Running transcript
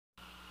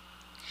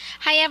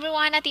Hi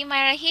everyone, Ate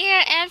Myra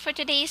here, and for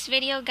today's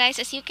video guys,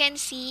 as you can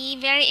see,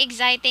 very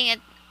exciting at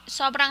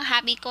sobrang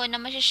happy ko na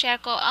share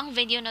ko ang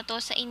video na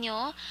to sa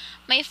inyo.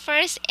 My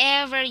first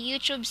ever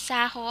YouTube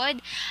sahod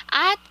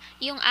at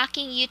yung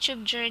aking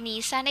YouTube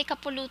journey. Sana'y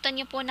kapulutan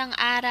nyo po ng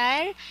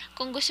aral.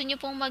 Kung gusto nyo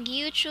pong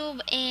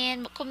mag-YouTube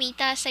and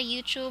kumita sa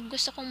YouTube,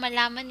 gusto kong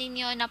malaman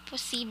ninyo na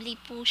posible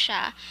po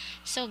siya.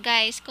 So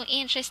guys, kung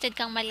interested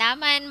kang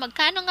malaman,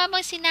 magkano nga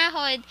bang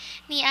sinahod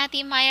ni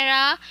Ate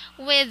Myra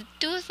with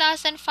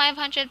 2,500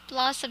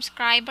 plus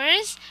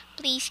subscribers,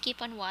 please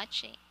keep on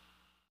watching.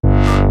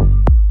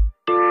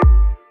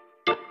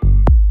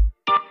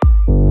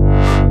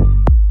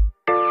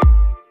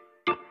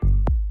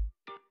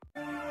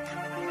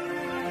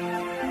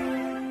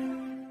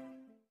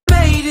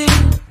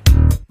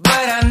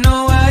 But I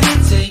know what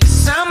it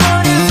takes. I'm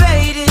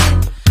motivated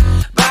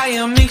by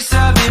a mix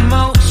of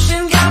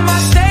emotion. Got my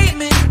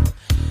statement.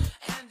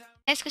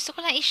 Guys, gusto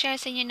ko lang i-share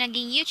sa inyo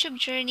naging YouTube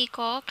journey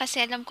ko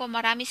kasi alam ko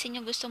marami sa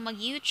inyo gustong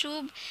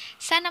mag-YouTube.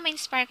 Sana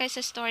ma-inspire kayo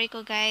sa story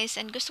ko guys.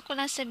 And gusto ko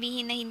lang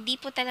sabihin na hindi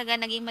po talaga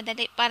naging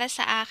madali para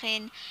sa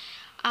akin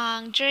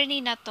ang journey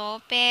na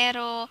to.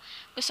 Pero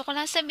gusto ko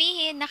lang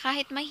sabihin na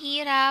kahit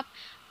mahirap,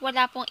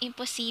 wala pong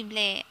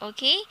imposible.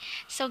 Okay?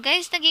 So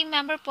guys, naging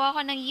member po ako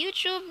ng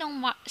YouTube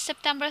noong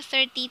September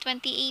 30,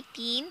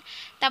 2018.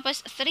 Tapos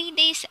 3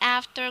 days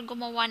after,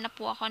 gumawa na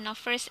po ako ng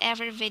first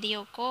ever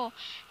video ko.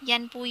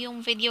 Yan po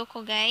yung video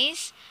ko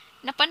guys.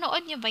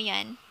 Napanood nyo ba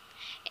yan?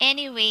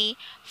 Anyway,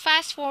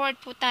 fast forward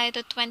po tayo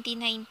to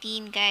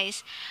 2019 guys.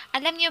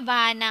 Alam nyo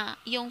ba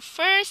na yung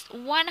first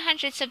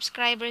 100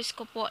 subscribers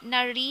ko po,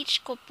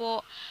 na-reach ko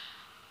po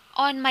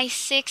on my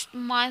 6th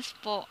month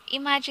po.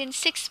 Imagine,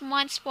 6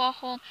 months po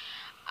ako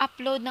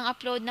upload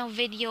ng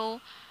video.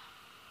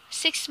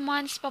 6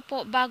 months pa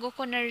po bago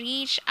ko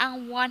na-reach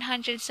ang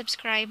 100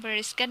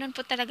 subscribers. Ganun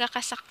po talaga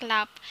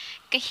kasaklap,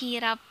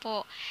 kahirap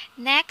po.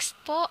 Next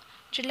po,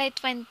 July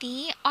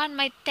 20, on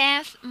my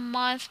 10th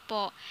month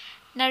po,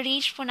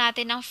 na-reach po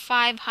natin ang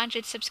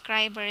 500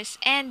 subscribers.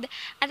 And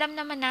alam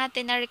naman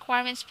natin na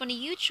requirements po ni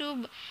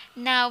YouTube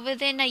na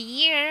within a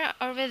year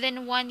or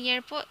within 1 year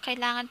po,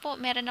 kailangan po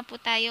meron na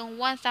po tayong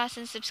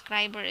 1,000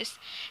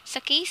 subscribers. Sa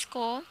case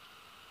ko,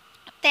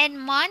 10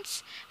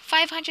 months,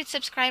 500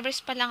 subscribers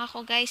pa lang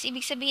ako guys.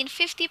 Ibig sabihin,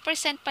 50%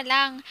 pa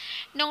lang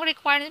ng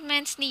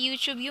requirements ni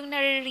YouTube yung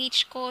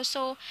nare-reach ko.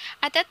 So,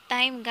 at that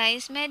time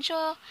guys,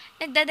 medyo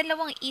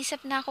nagdadalawang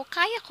isip na ako,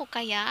 kaya ko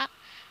kaya?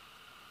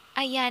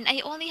 Ayan,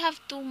 I only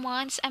have 2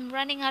 months. I'm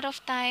running out of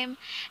time.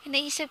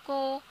 Naisip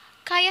ko,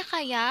 kaya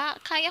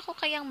ko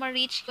kayang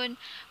ma-reach yun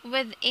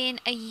within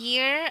a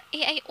year?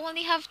 I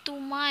only have 2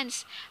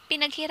 months.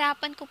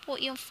 Pinaghirapan ko po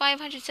yung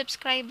 500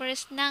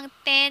 subscribers ng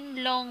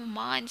 10 long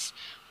months.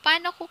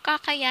 Paano ko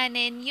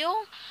kakayanin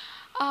yung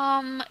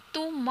 2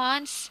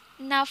 months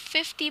na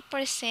 50%.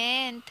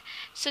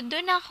 So,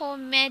 doon ako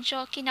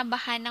medyo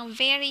kinabahan ng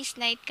very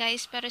slight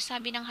guys. Pero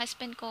sabi ng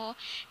husband ko,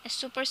 na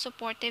super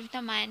supportive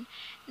naman,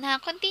 na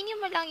continue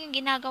mo lang yung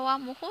ginagawa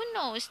mo. Who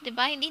knows, 'di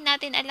ba? Hindi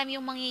natin alam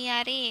yung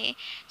mangyayari.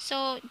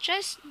 So,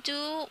 just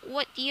do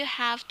what you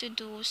have to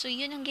do. So,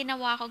 yun ang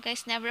ginawa ko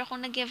guys. Never ako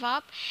nag-give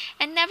up.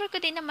 And never ko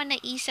din naman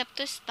naisip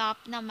to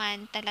stop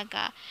naman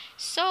talaga.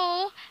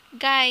 So,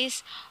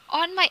 guys,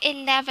 on my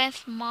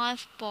 11th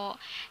month po,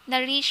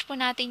 na-reach po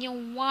natin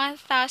yung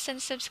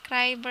 1,000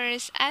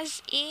 subscribers.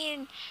 As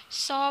in,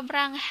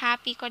 sobrang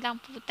happy ko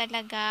lang po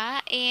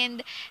talaga.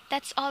 And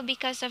that's all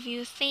because of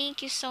you.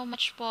 Thank you so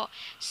much po.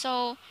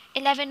 So,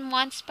 11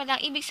 months pa lang.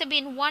 Ibig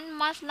sabihin, 1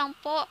 month lang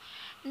po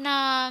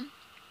na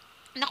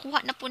nakuha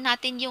na po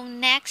natin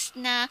yung next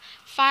na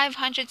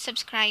 500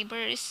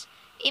 subscribers.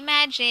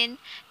 Imagine,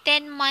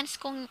 10 months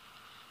kung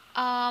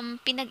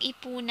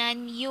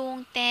pinag-ipunan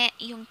yung 10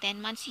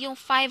 months, yung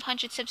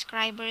 500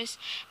 subscribers,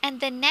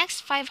 and the next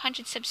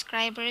 500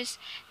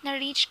 subscribers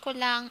na-reach ko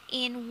lang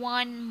in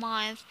 1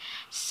 month.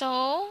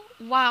 So,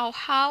 wow,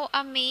 how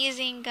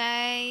amazing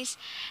guys.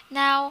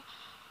 Now,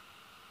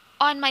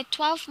 on my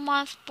 12th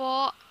month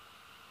po,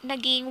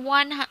 naging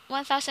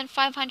 1,500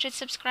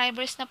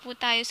 subscribers na po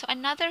tayo. So,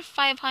 another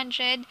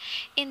 500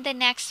 in the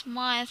next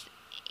month.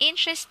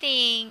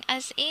 Interesting,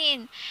 as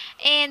in.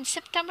 And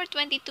September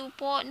 22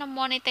 po,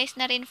 na-monetize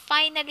na rin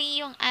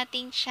finally yung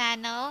ating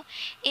channel.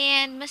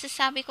 And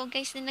masasabi ko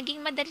guys na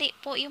naging madali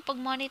po yung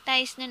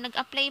pag-monetize na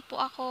nag-apply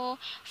po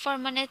ako for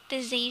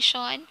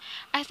monetization.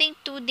 I think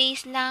 2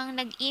 days lang,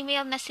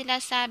 nag-email na sila,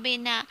 sabi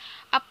na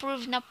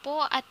approve na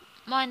po at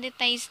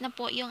monetize na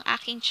po yung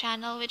aking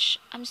channel, which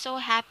I'm so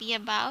happy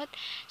about.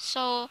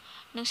 So,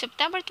 nung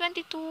September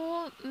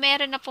 22,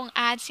 meron na pong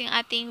ads yung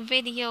ating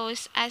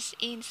videos, as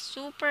in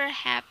super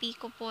happy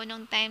ko po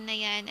nung time na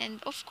yan. And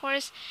of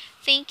course,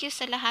 thank you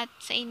sa lahat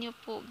sa inyo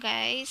po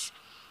guys.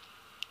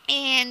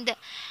 And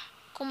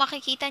kung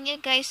makikita nyo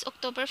guys,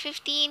 October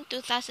 15,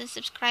 2,000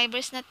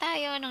 subscribers na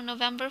tayo. Nung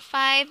November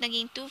 5,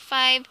 naging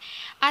 2,500.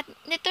 At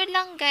nito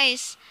lang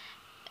guys,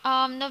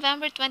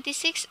 November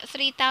 26,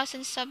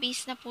 3,000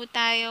 subbies na po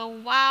tayo.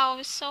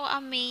 Wow, so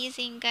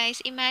amazing guys.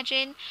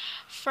 Imagine,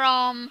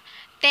 from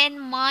 10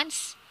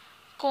 months,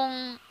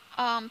 kung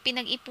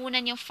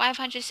pinag-ipunan yung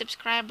 500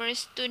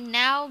 subscribers to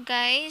now,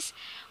 guys,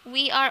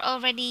 we are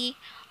already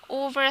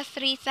over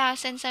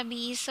 3,000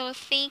 sabi. So,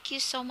 thank you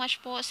so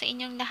much po sa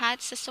inyong lahat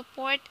sa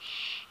support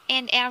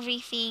and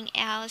everything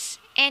else.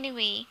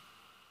 Anyway,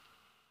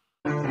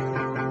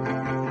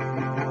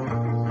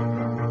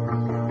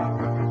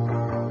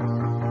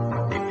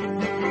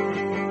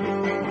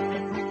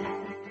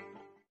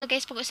 so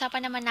guys,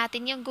 pag-usapan naman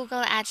natin yung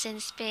Google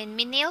AdSense pin.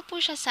 Minail po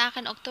siya sa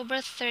akin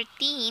October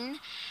 13.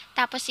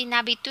 Tapos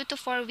sinabi 2 to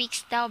 4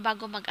 weeks daw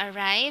bago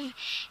mag-arrive.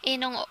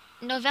 Nung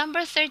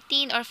November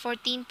 13 or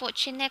 14 po,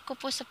 chinek ko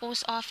po sa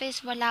post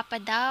office, wala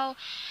pa daw.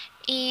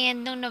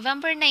 And nung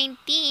November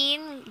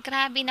 19,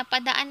 grabe,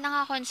 napadaan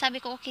lang ako.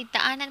 Sabi ko, okay,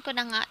 daanan ko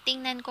na nga.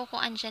 Tingnan ko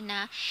kung andyan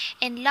na.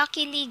 And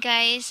luckily,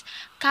 guys,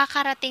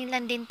 kakarating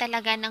lang din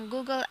talaga ng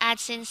Google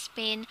AdSense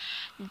pin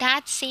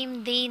that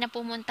same day na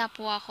pumunta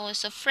po ako.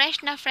 So,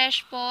 fresh na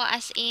fresh po,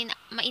 as in,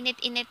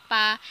 mainit-init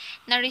pa,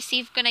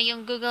 na-receive ko na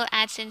yung Google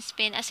AdSense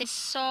pin. As in,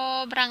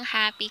 sobrang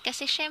happy.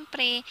 Kasi,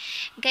 syempre,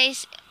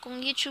 guys,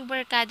 kung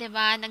YouTuber ka, 'di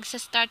ba?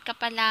 Nagsa-start ka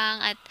pa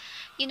lang at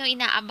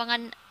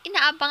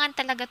inaabangan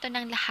talaga 'to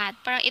ng lahat.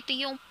 Parang ito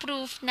yung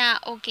proof na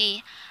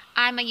okay,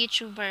 I'm a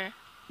YouTuber.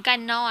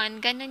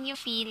 Ganon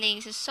yung feeling.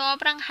 So,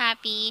 sobrang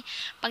happy.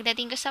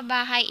 Pagdating ko sa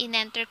bahay,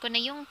 in-enter ko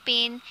na yung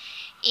pin.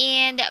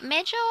 And,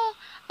 medyo,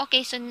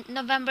 okay, so,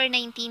 November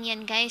 19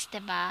 yan, guys,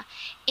 'di ba?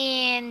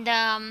 And,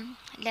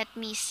 let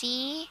me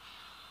see.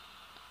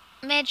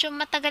 Medyo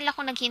matagal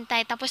ako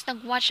naghintay. Tapos,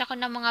 nag-watch ako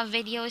ng mga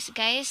videos,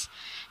 guys,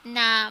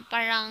 na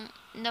parang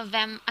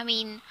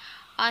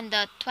on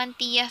the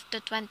 20th to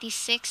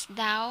 26th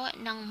daw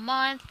ng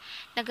month,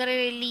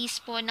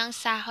 nagre-release po ng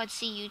sahod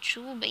si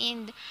YouTube.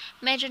 And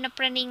medyo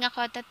napraning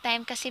ako at that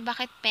time kasi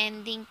bakit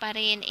pending pa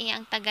rin,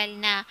 ang tagal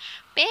na.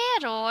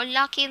 Pero,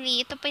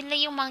 luckily, ito pala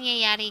yung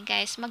mangyayari,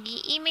 guys.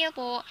 Mag-i-email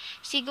po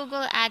si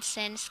Google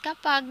AdSense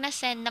kapag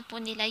na-send na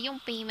po nila yung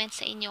payment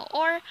sa inyo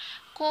or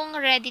kung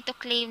ready to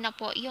claim na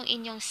po yung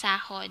inyong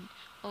sahod.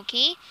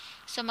 Okay?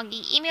 So,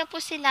 mag-i-email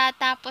po sila,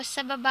 tapos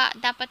sa baba,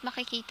 dapat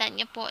makikita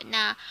nyo po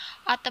na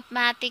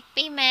automatic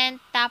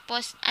payment,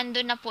 tapos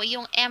ando na po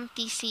yung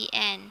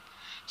MTCN.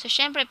 So,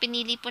 syempre,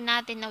 pinili po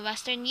natin na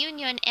Western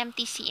Union,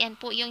 MTCN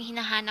po yung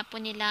hinahanap po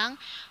nilang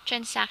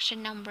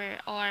transaction number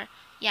or,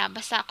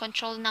 basta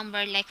control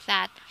number like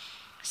that.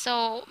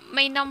 So,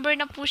 may number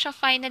na po siya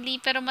finally,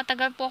 pero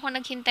matagal po ako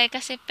naghintay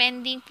kasi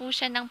pending po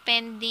siya ng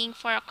pending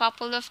for a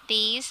couple of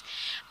days.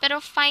 Pero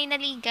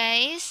finally,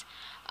 guys,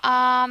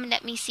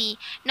 let me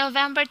see.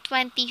 November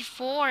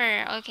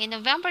 24. Okay,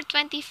 November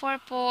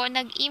 24 po,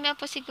 nag-email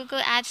po si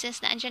Google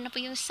AdSense na andyan na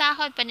po yung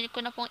sahod. Panil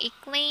ko na pong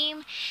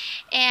i-claim.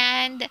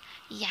 And,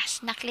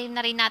 yes, na-claim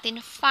na rin natin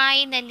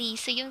finally.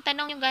 So, yung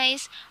tanong nyo,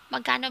 guys,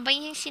 magkano ba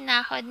yung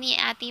sinahod ni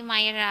Ate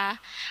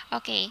Myra?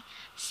 Okay,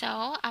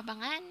 so,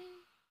 abangan.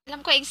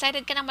 Alam ko,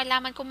 excited ka na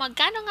malaman kung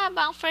magkano nga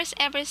ba ang first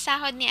ever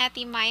sahod ni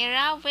Ate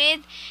Myra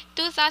with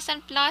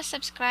 2,000 plus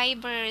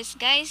subscribers.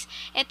 Guys,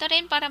 ito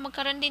rin para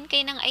magkaroon din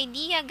kayo ng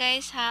idea,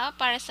 guys, ha?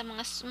 Para sa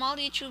mga small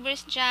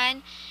YouTubers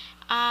dyan.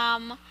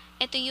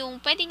 Ito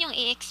yung pwede nyong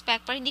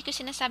i-expect. Pero hindi ko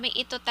sinasabing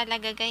ito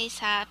talaga, guys,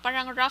 ha?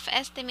 Parang rough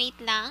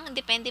estimate lang.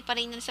 Depende pa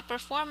rin sa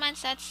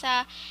performance at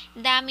sa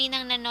dami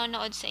ng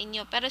nanonood sa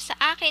inyo. Pero sa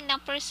akin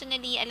lang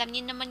personally, alam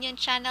niyo naman yung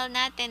channel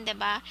natin, 'di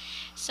ba?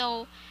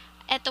 So,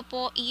 ito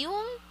po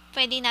yung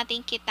pwede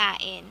nating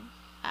kitain.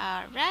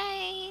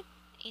 Alright.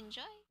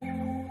 Enjoy.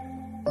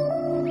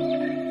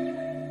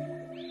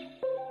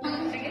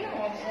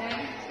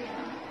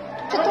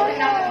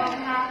 Tutorial.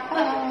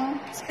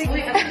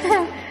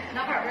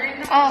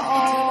 Oo.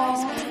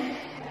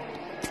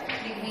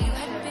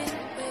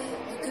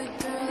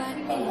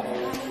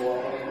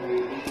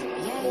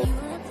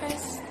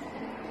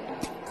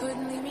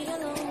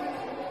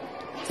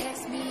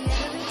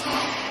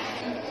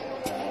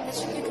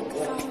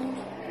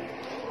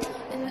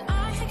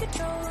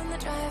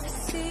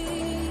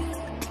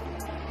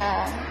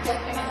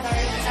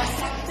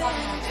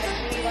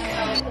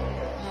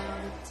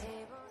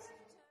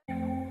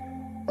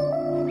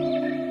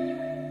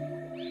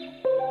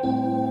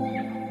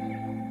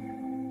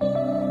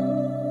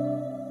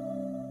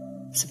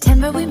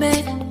 September we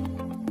met,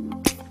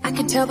 I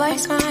could tell by your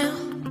smile.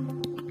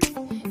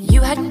 You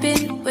hadn't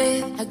been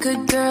with a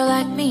good girl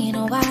like me in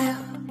a while.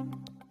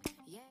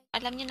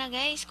 Alam nyo na,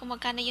 guys, kung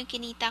magkano yung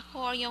kinita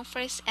ko or yung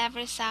first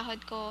ever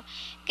sahod ko.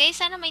 Guys,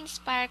 sana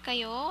ma-inspire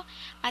kayo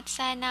at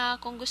sana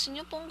kung gusto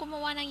nyo pong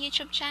gumawa ng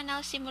YouTube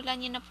channel,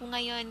 simulan nyo na po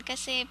ngayon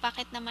kasi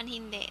bakit naman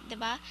hindi, 'di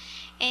ba?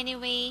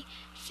 Anyway,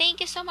 thank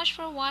you so much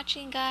for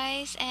watching,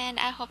 guys, and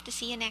I hope to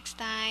see you next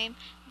time.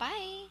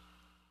 Bye!